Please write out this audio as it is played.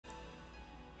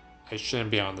I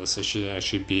shouldn't be on this. I should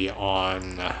actually be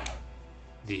on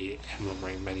the Emblem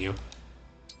Ring menu.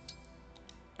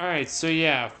 Alright, so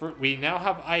yeah, we now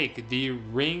have Ike, the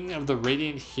Ring of the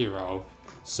Radiant Hero.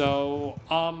 So,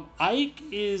 Ike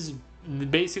is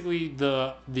basically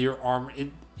the armor.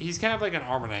 He's kind of like an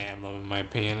Armor Knight emblem, in my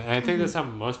opinion, and I think that's how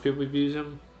most people use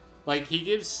him. Like, he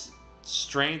gives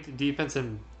strength, defense,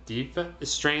 and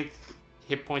strength,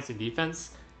 hit points, and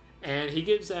defense. And he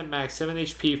gives at max 7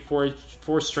 HP,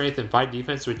 4 strength, and 5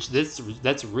 defense, which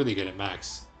that's really good at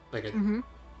max. Like,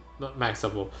 max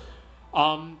level.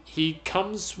 He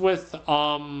comes with,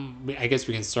 I guess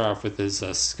we can start off with his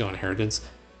skill inheritance.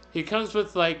 He comes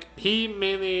with, like, he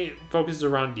mainly focuses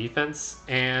around defense,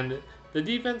 and the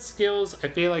defense skills, I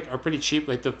feel like, are pretty cheap.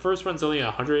 Like, the first one's only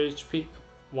 100 HP,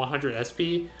 100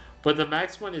 SP, but the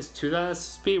max one is 2000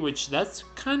 SP, which that's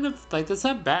kind of, like, that's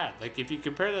not bad. Like, if you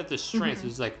compare that to strength,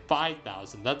 it's like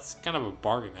 5,000. That's kind of a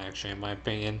bargain, actually, in my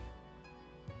opinion.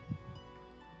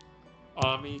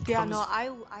 Yeah, no, I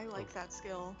like that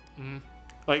skill.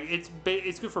 Like,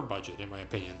 it's good for budget, in my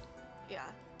opinion. Yeah,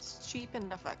 it's cheap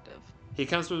and effective. He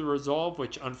comes with Resolve,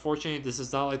 which unfortunately this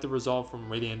is not like the Resolve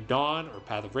from Radiant Dawn or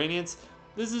Path of Radiance.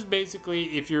 This is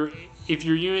basically if your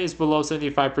unit is below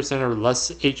 75% or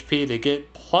less HP, they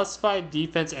get +5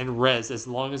 defense and res as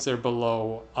long as they're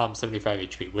below 75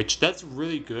 HP, which that's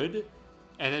really good,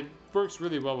 and it works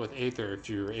really well with Aether if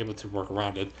you're able to work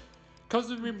around it. Comes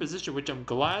with Reposition, which I'm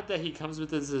glad that he comes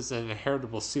with this as an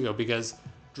inheritable seal, because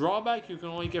drawback you can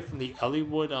only get from the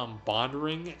Elliewood Bond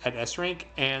Ring at S rank,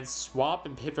 and Swap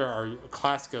and Pivot are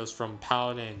class skills from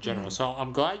Paladin in general. So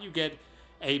I'm glad you get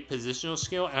a positional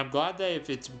skill, and I'm glad that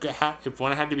if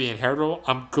one had to be inheritable,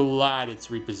 I'm glad it's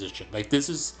Reposition. Like, this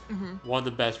is one of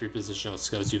the best repositional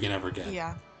skills you can ever get.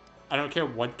 Yeah. I don't care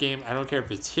what game, I don't care if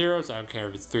it's Heroes, I don't care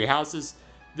if it's Three Houses,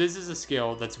 this is a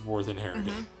skill that's worth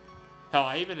inheriting. Hell,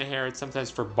 I even inherit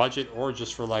sometimes for budget or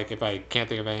just for, like, if I can't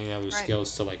think of any other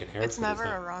skills to, like, inherit. It's never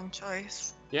a wrong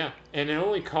choice. Yeah, and it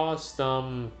only costs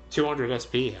 200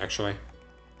 SP, actually.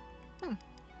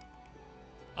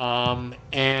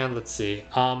 And let's see.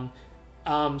 So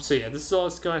yeah, this is all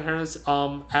skill inheritance.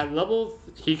 At level,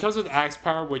 he comes with Axe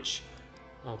Power, which,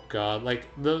 oh god, let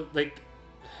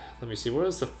me see, what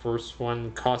does the first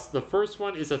one cost? The first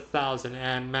one is 1,000,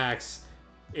 and max,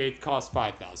 it costs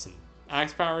 5,000.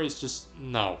 Axe Power is just,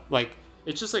 no. Like,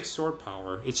 it's just like Sword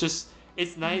Power. It's just,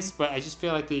 it's nice, but I just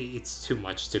feel like it's too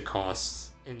much to cost.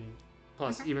 And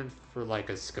plus, even for, like,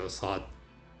 a skill slot.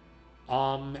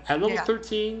 At level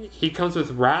 13, he comes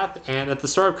with Wrath, and at the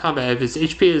start of combat, if his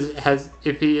HP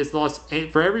if he has lost,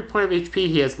 for every point of HP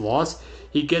he has lost,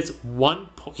 he gives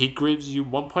you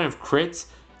 1 point of crits.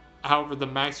 However, the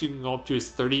max you can go up to is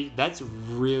 30. That's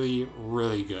really,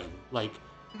 really good. Like,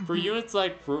 for units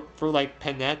like for like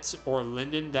Panette or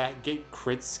Linden that get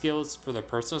crit skills for their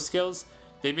personal skills,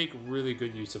 they make really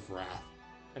good use of Wrath.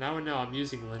 And I would know, I'm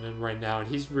using Linden right now, and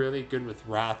he's really good with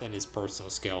Wrath and his personal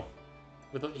skill.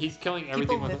 He's killing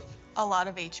everything. People with a lot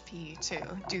of HP too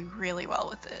do really well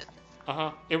with it.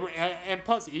 And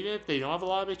plus, even if they don't have a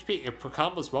lot of HP, it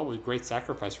combos well with Great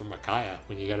Sacrifice from Micaiah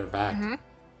when you get her back.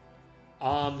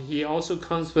 He also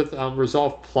comes with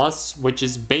Resolve Plus, which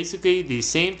is basically the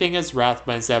same thing as Wrath,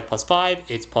 but instead of +5,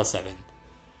 it's +7.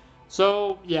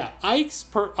 So yeah, Ike's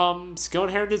skill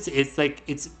inheritance,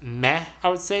 it's meh, I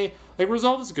would say. Like,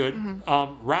 Resolve is good,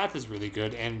 Wrath is really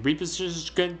good, and Reposition is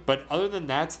good, but other than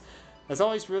that, that's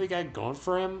all he's really got going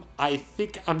for him. I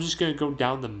think I'm just gonna go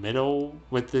down the middle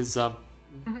with his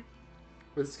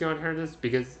with skill inheritance,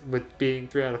 because with being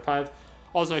 3 out of 5.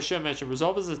 Also, I should have mentioned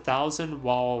Resolve is 1,000,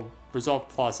 while Resolve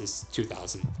Plus is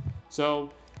 2,000. So,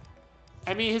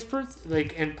 I mean,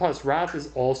 and plus Wrath is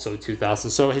also 2,000.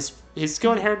 So his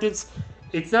skill inheritance,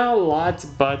 it's not a lot,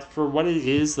 but for what it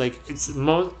is, like, it's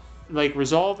like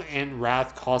Resolve and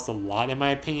Wrath cost a lot, in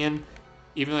my opinion.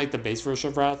 Even like the base version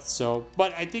of Wrath. So,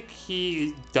 but I think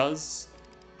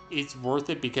it's worth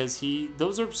it, because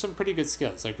those are some pretty good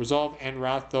skills, like Resolve and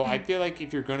Wrath. Though I feel like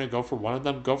if you're gonna go for one of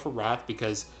them, go for Wrath,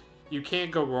 because you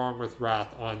can't go wrong with Wrath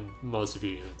on most of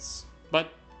your units.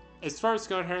 But as far as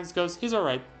skill inheritance goes, he's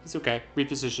alright. He's okay.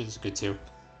 Reposition is good too.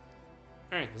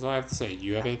 Alright, that's all I have to say. Do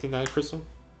you have anything to add, Crystal?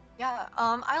 Yeah,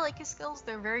 I like his skills.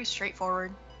 They're very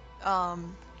straightforward.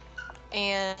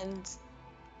 And,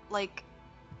 like,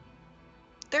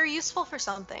 they're useful for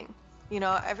something. You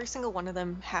know, every single one of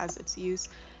them has its use.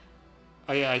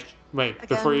 Oh yeah, wait, Again,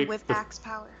 before you... with Axe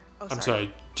Power. Oh, I'm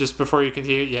sorry. Just before you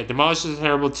continue, yeah, Demolish is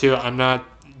terrible too. I'm not...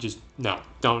 Just, no.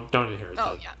 Don't inherit that.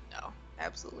 Oh, yeah, no.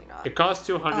 Absolutely not. It costs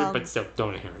 200, but still,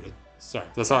 don't inherit it. Sorry,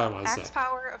 that's all I want to say. Axe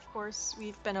Power, of course,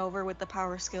 we've been over with the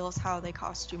power skills, how they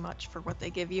cost too much for what they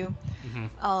give you.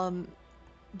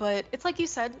 But it's like you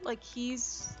said, like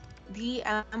he's the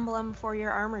emblem for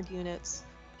your armored units,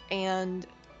 and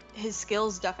his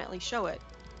skills definitely show it.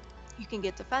 You can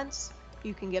get defense,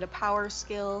 you can get a power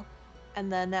skill,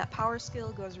 and then that power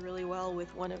skill goes really well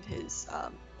with one of his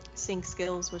sync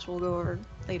skills, which we'll go over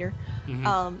later. Hmm.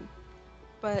 Um,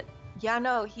 but yeah,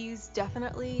 no, he's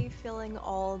definitely filling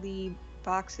all the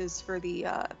boxes for the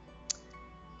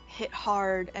hit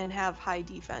hard and have high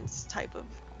defense type of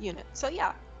unit. So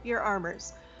yeah, your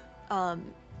armors. Um,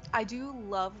 I do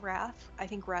love Wrath. I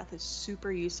think Wrath is super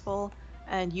useful,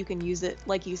 and you can use it,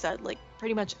 like you said, like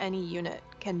pretty much any unit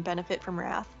can benefit from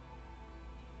Wrath.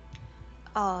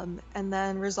 And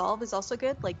then Resolve is also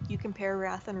good. Like you can pair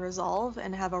Wrath and Resolve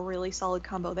and have a really solid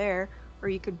combo there, or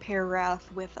you could pair Wrath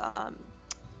with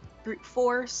Brute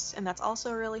Force, and that's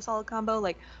also a really solid combo.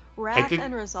 Like I Wrath did.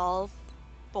 and Resolve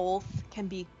both can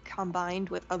be combined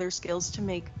with other skills to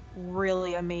make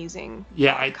really amazing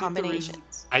Yeah,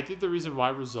 combinations. I think the reason why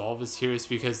Resolve is here is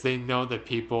because they know that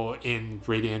people in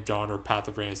Radiant Dawn or Path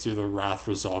of Radiance do the Wrath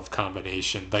Resolve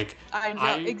combination. I know,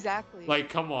 I exactly. like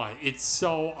come on, it's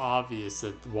so obvious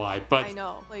that why. I But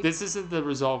know, like, this isn't the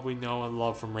Resolve we know and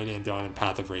love from Radiant Dawn and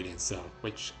Path of Radiance, though,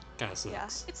 which kind of yeah,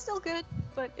 sucks. it's still good,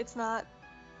 but it's not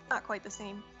quite the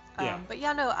same. Yeah. But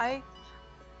yeah, no,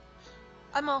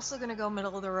 I'm also gonna go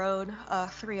middle of the road,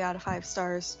 3 out of 5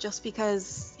 stars, just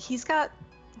because he's got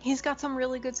some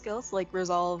really good skills, like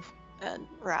Resolve and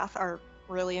Wrath are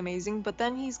really amazing, but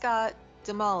then he's got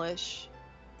Demolish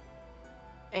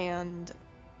and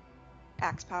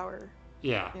Axe Power,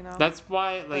 Yeah, you know. that's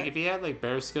why. Like, But if he had like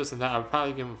bear skills and that, I would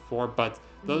probably give him 4. But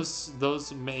mhm.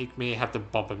 those make me have to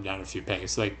bump him down a few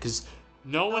pegs. Like, because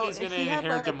no one Oh, is gonna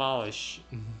inherit demolish.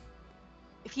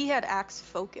 if he had Axe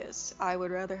Focus, I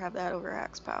would rather have that over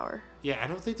Axe Power. Yeah, I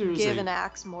don't think there's Give a. an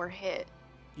axe more hit.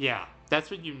 Yeah, that's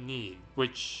what you need.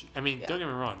 Which I mean, Yeah. don't get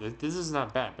me wrong. This is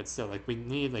not bad, but still, like we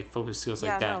need like focus skills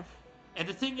Yeah, like that. no. And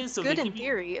the thing is, It's though, they good in give you.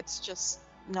 theory, it's just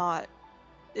not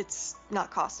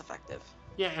cost effective.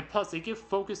 Yeah, and plus they give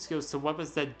focus skills to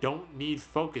weapons that don't need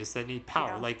focus, that need power.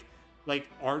 Yeah. Like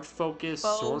art focus,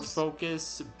 sword Bows.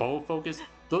 focus, bow focus.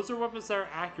 Those are weapons that are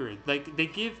accurate. Like they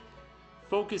give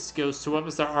focus skills to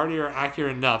weapons that already are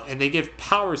accurate enough, and they give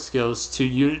power skills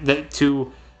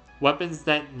to weapons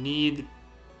that need,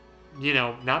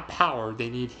 not power. They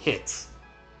need hits.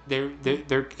 They're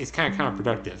it's kind of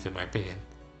counterproductive in my opinion.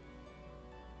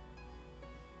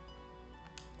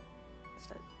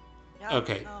 But yeah,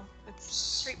 Okay. no, it's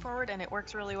straightforward and it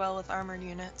works really well with armored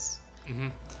units. Mm-hmm.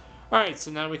 All right,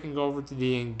 so now we can go over to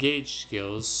the engage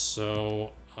skills.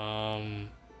 So,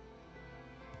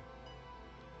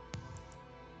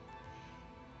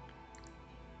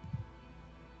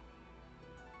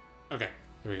 okay,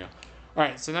 here we go. All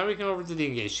right, so now we can go over to the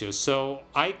engage skills. So,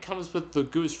 I comes with the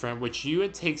Goose Friend, which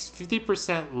unit takes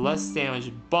 50% less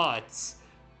damage, but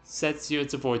sets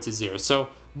units of void to 0. So,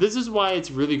 this is why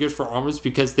it's really good for armors,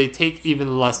 because they take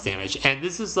even less damage. And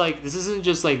this isn't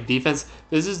just like defense,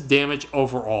 this is damage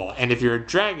overall. And if you're a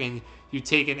dragon, you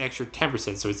take an extra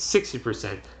 10%, so it's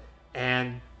 60%.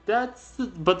 And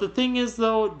but the thing is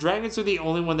though, dragons are the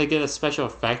only one that get a special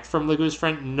effect from the Goose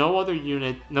Friend. No other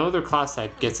unit, no other class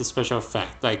type gets a special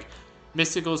effect. Like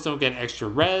Mysticals don't get extra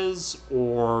res,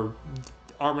 or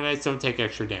Armor Knights don't take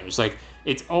extra damage. Like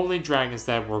it's only dragons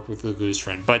that work with the Goose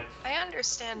Friend. But I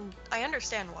understand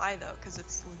why though, because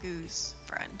it's Lagu's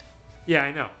friend. yeah,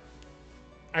 I know.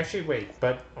 Actually, wait,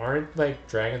 but aren't like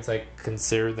dragons like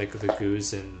considered like the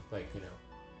goose and like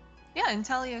Yeah, in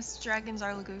Telios, dragons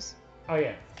are Lagu's. Oh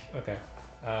yeah. Okay.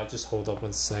 Just hold up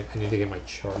 1 sec. I need to get my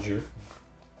charger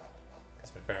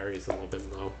because my battery is a little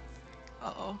bit low.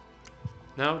 Uh-oh.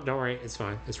 No, don't worry. It's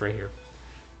fine. It's right here.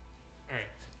 All right.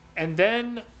 And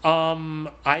then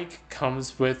Ike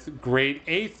comes with Great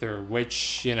Aether,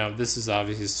 which this is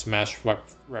obviously a Smash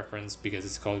reference because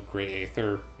it's called Great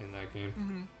Aether in that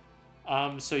game.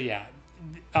 Mm-hmm. So yeah,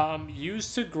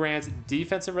 used to grant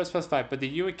defensive rest +5, but the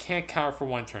unit can't counter for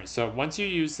 1 turn. So once you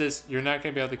use this, you're not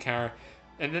going to be able to counter.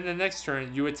 And then the next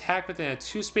turn, you attack within a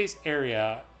 2-space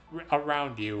area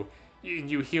around you, and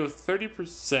you heal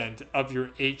 30% of your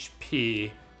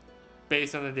HP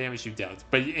based on the damage you dealt.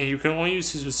 And you can only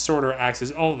use this with sword or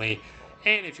axes only.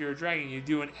 And if you're a dragon, you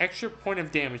do an extra point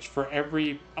of damage for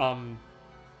every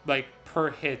per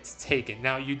hit taken.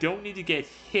 Now you don't need to get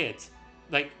hit.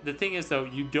 Like the thing is though,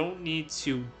 you don't need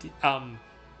to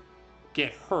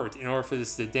get hurt in order for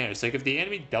this to damage. Like if the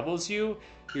enemy doubles you,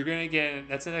 you're gonna get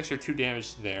that's an extra 2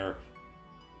 damage there.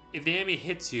 If the enemy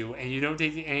hits you and you don't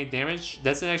take any damage,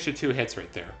 that's an extra 2 hits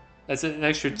right there. That's an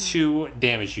extra 2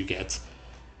 damage you get.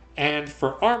 And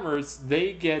for armors,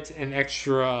 they get an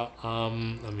extra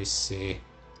let me see.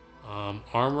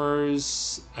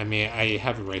 Armors. I mean, I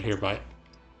have it right here, but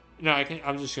no, I can.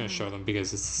 I'm just gonna show them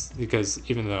because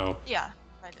even though. Yeah,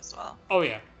 might as well. Oh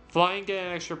yeah, flying get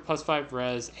an extra +5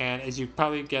 res, and as you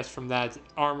probably guessed from that,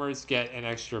 armors get an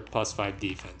extra +5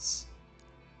 defense.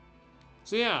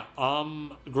 So yeah,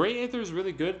 Great Aether is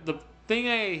really good. The thing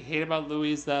I hate about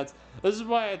Louis is that this is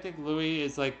why I think Louis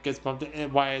is like gets bumped,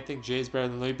 and why I think Jay is better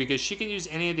than Louis, because she can use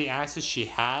any of the axes she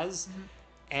has.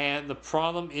 And the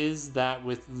problem is that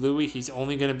with Louis, he's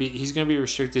gonna be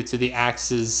restricted to the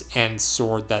axes and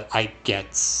sword that Ike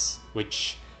gets,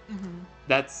 which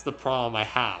that's the problem I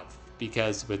have.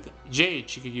 Because with Jade,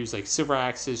 she could use like silver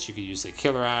axes, she could use like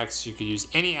killer axe, she could use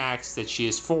any axe that she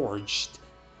has forged,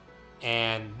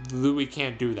 and Louis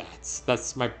can't do that.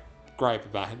 That's my gripe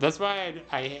about him. That's why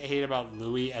I hate about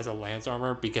Louis as a lance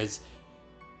armor, because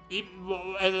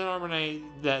even, as an armor knight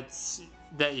that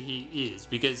he is,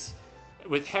 because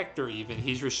with Hector even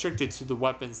he's restricted to the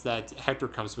weapons that Hector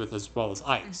comes with as well as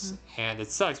Ike's, and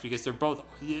it sucks because they're both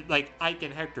like Ike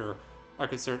and Hector are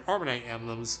considered armor knight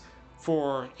emblems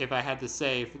for, if I had to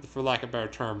say, for lack of a better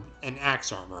term, an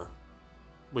axe armor,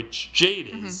 which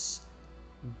Jade is,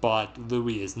 but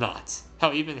Louis is not.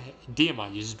 Hell, even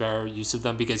Diamond uses better use of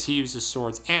them because he uses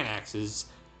swords and axes,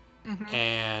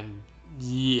 and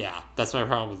yeah, that's my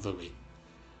problem with Louis.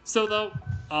 So though,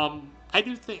 I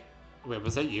do think. Wait,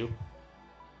 was that you?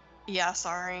 Yeah,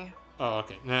 sorry. Oh,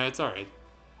 okay. No, it's all right.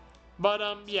 But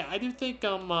yeah, I do think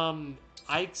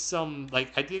Ike's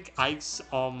like I think Ike's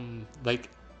like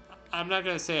I'm not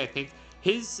gonna say I think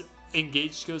his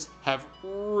engage skills have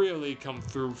really come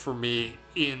through for me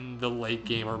in the late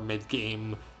game or mid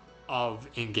game of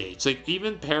engage. Like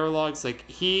even Paralogs, like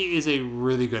he is a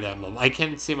really good emblem. I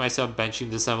can't see myself benching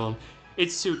this emblem.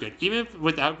 It's too good. Even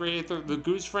without Great Aether, the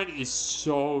Goose Friend is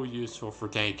so useful for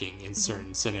tanking in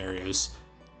certain scenarios.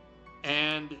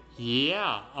 And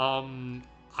yeah,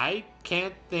 I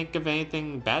can't think of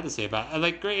anything bad to say about it.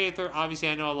 Like Great Aether, obviously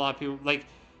I know a lot of people like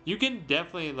you can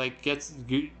definitely like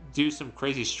do some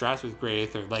crazy strats with Great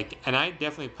Aether. Like, and I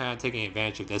definitely plan on taking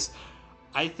advantage of this.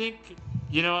 I think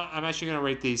I'm actually gonna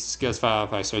rate these skills 5 out of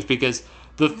 5 stars because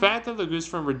the fact that the Goose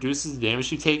Friend reduces the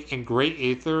damage you take in Great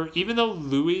Aether, even though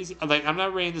Louis, like I'm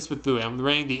not rating this with Louis, I'm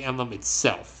rating the emblem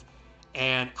itself.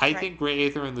 And I think Great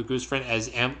Aether and the Goose Friend as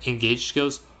engaged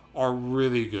skills are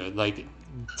really good. Like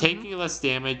taking less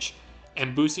damage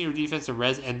and boosting your defense and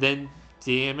res, and then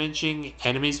damaging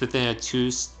enemies within a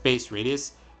 2 space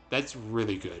radius. That's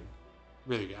really good.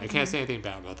 Really good. I can't say anything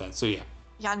bad about that. So yeah.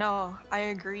 Yeah, no, I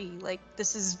agree. Like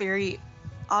this is very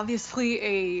obviously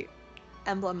a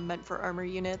emblem meant for armor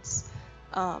units.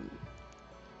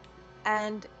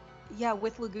 And yeah,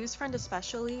 with Lagoose Friend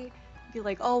especially, be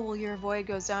like, oh well, your void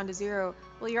goes down to 0.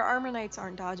 Well, your armor knights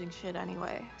aren't dodging shit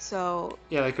anyway, so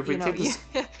yeah, like if we take this,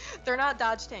 they're not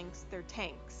dodge tanks, they're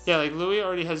tanks. Yeah, like Louis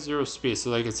already has 0 speed,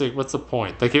 so like it's like what's the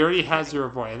point? Like he already has 0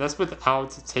 void, and that's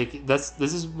without taking. This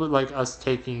is like us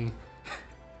taking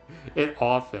it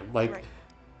off him. Like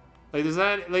there's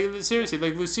not like seriously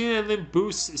like Lucina and Lynn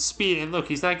boosts speed, and look,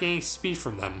 he's not getting speed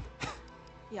from them.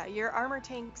 Yeah, your armor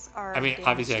tanks are. I mean,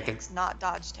 obviously tanks, not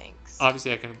dodge tanks.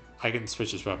 Obviously, I can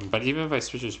switch his weapon, but even if I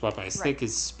switch his weapon, I think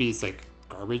his speed's like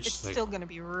garbage. It's like, still gonna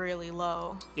be really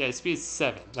low. Yeah, his speed's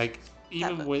 7. Like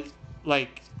even with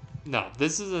like, no,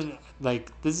 this is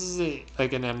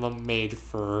like an emblem made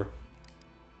for.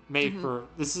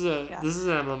 This is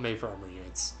an emblem made for armor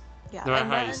units. Yeah, no matter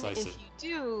and how then you slice if it. you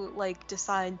do like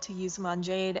decide to use them on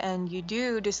Jade, and you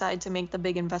do decide to make the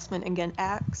big investment and get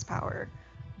axe power,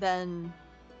 then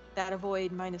that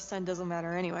avoid -10 doesn't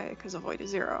matter anyway because avoid is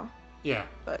 0. Yeah.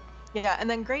 But yeah, and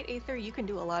then Great Aether, you can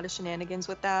do a lot of shenanigans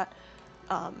with that.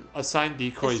 Assign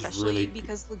decoys especially really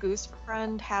because the Goose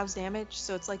Friend has damage,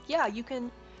 so it's like you can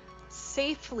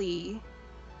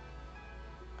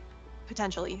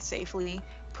potentially safely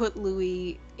put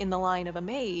Louis in the line of a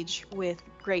mage with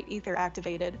Great Aether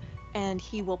activated, and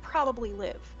he will probably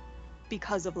live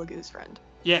because of Lagoose Friend.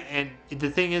 Yeah, and the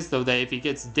thing is though that if he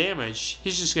gets damaged,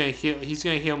 he's just gonna heal. He's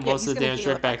gonna heal most of the damage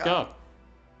right back up.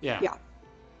 Yeah. Yeah.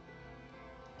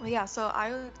 Well, yeah. So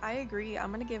I agree.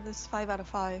 I'm gonna give this 5 out of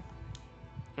 5.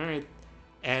 All right.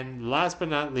 And last but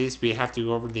not least, we have to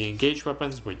go over the engaged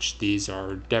weapons, which these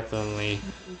are definitely.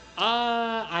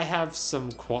 I have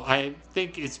some. I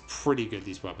think it's pretty good.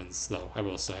 These weapons, though, I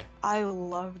will say. I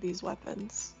love these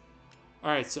weapons.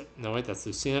 All right. So no wait, that's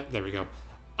Lucina. There we go.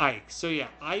 Ike. So yeah,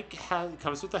 Ike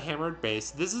comes with a hammered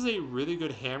base. This is a really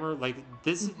good hammer. Like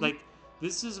this is like.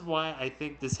 This is why I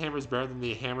think this hammer is better than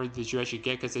the hammer that you actually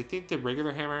get, because I think the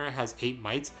regular hammer has 8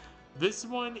 mites. This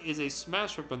one is a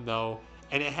smash weapon though,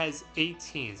 and it has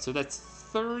 18, so that's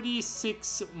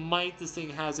 36 might this thing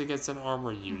has against an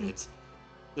armor unit.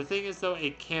 The thing is, though,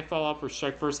 it can't follow up or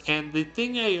strike first. And the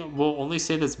thing I will only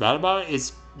say that's bad about it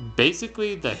is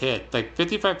basically the hit. Like,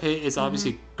 55 hit is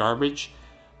obviously garbage.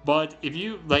 But if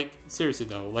you, like, seriously,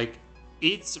 though, like,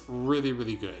 it's really,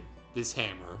 really good, this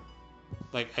hammer.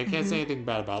 Like, I can't say anything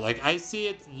bad about it. Like, I see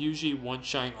it usually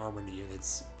one-shotting armor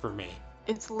units for me.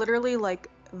 It's literally like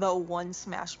the one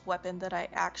smash weapon that I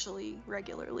actually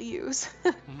regularly use.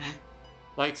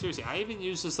 Like, seriously, I even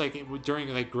use this, like, during,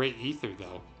 like, Great Ether,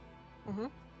 though.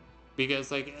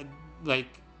 Because, like,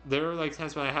 there are, like,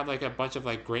 times when I have, like, a bunch of,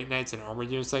 like, Great Knights and armor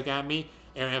units, like, at me,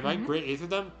 and if I Great Aether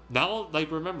them, now,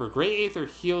 like, remember, Great Aether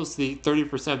heals the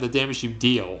 30% of the damage you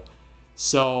deal.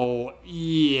 So,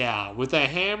 yeah, with a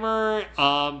hammer,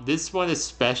 this one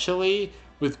especially,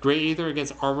 with Great Aether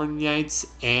against armor knights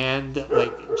and,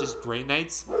 like, just Great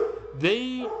Knights,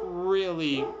 they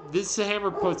really, this hammer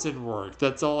puts in work.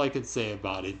 That's all I can say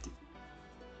about it.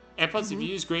 And plus, if you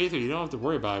use Great Aether, you don't have to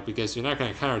worry about it because you're not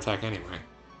going to counterattack anyway.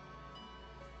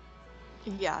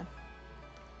 Yeah.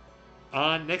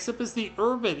 Next up is the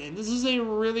Urban, and this is a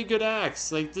really good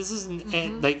axe. Like, this is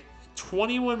like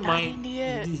 21 might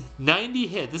 90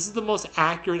 hit. This is the most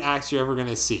accurate axe you're ever going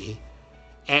to see.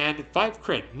 And 5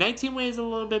 crit. 19 weight is a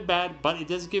little bit bad, but it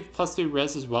does give +3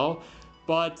 res as well.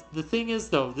 But the thing is,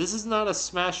 though, this is not a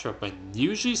smash weapon.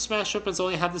 Usually, smash weapons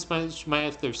only have this much might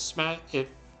if they're if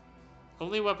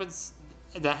only weapons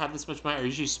that have this much might are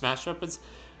usually smash weapons.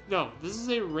 No, this is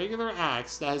a regular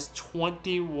axe that has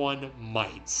 21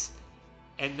 mites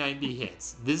and 90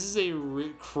 hits. This is a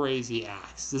crazy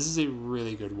axe. This is a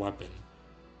really good weapon.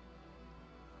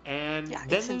 And yeah,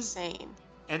 then it's insane.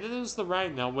 And then there's the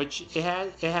Ragnar, which it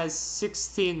has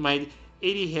 16 might,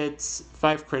 80 hits,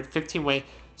 5 crit, 15 weight.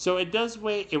 So it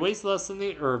weighs less than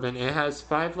the Irvin. It has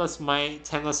 5 less might,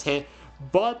 10 less hit.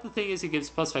 But the thing is, it gives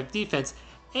 +5 defense,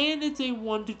 and it's a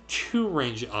 1 to 2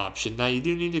 range option. Now you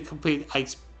do need to complete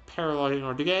Ike's paralog in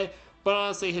order to get it, but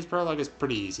honestly, his paralog is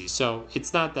pretty easy, so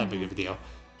it's not that big of a deal.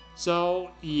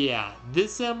 So yeah,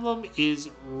 these emblem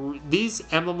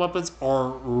weapons are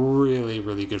really,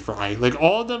 really good for Ike. Like,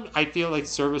 all of them, I feel like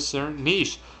serve a certain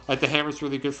niche. Like, the hammer's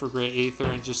really good for Great Aether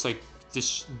and just like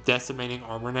decimating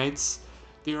armor knights.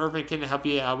 The Urban can help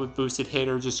you out with boosted hit,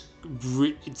 or just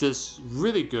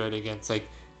really good against, like,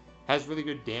 has really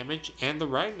good damage. And the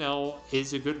Ragnar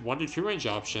is a good 1 to 2 range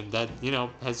option that,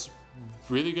 has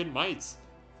really good mites.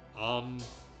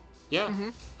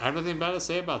 Yeah, I have nothing bad to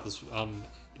say about this.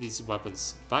 These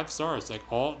weapons, 5 stars.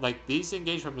 Like these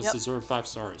engaged weapons deserve 5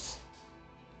 stars.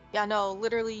 Yeah, no,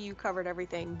 literally, you covered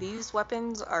everything. These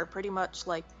weapons are pretty much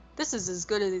like, this is as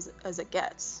good as it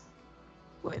gets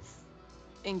with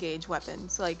engaged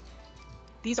weapons. Like,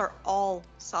 these are all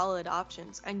solid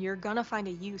options, and you're gonna find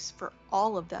a use for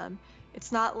all of them.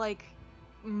 It's not like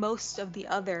most of the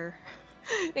other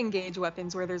engaged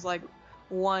weapons where there's like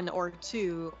 1 or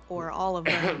 2 or all of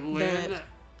them that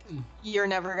you're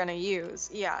never gonna use.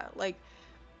 Yeah, like,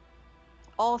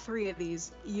 all 3 of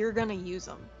these, you're gonna use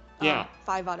them. Yeah.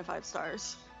 5 out of 5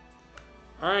 stars.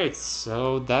 Alright,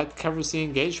 so that covers the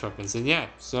engaged weapons. And yeah,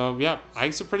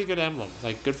 Ike's a pretty good emblem.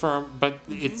 Like, good for but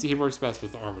he works best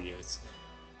with armor units.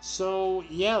 So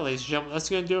yeah, ladies and gentlemen, that's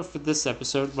going to do it for this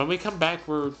episode. When we come back,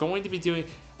 we're going to be doing...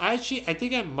 I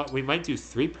think we might do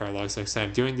 3 paralogs next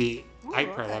time, doing the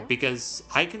Ike paralog, because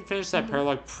I can finish that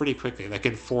paralog pretty quickly, like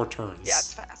in 4 turns. Yeah,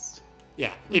 it's fast.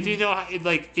 Yeah, if you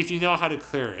know how to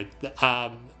clear it.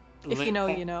 If you know,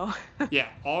 you know. Yeah,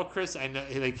 all Chris, I know,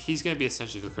 like, he's going to be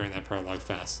essentially clearing that paralog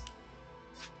fast.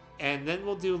 And then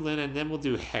we'll do Lynn, and then we'll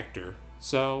do Hector.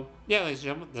 So, yeah, ladies and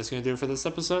gentlemen, that's going to do it for this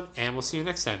episode, and we'll see you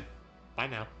next time. Bye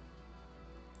now.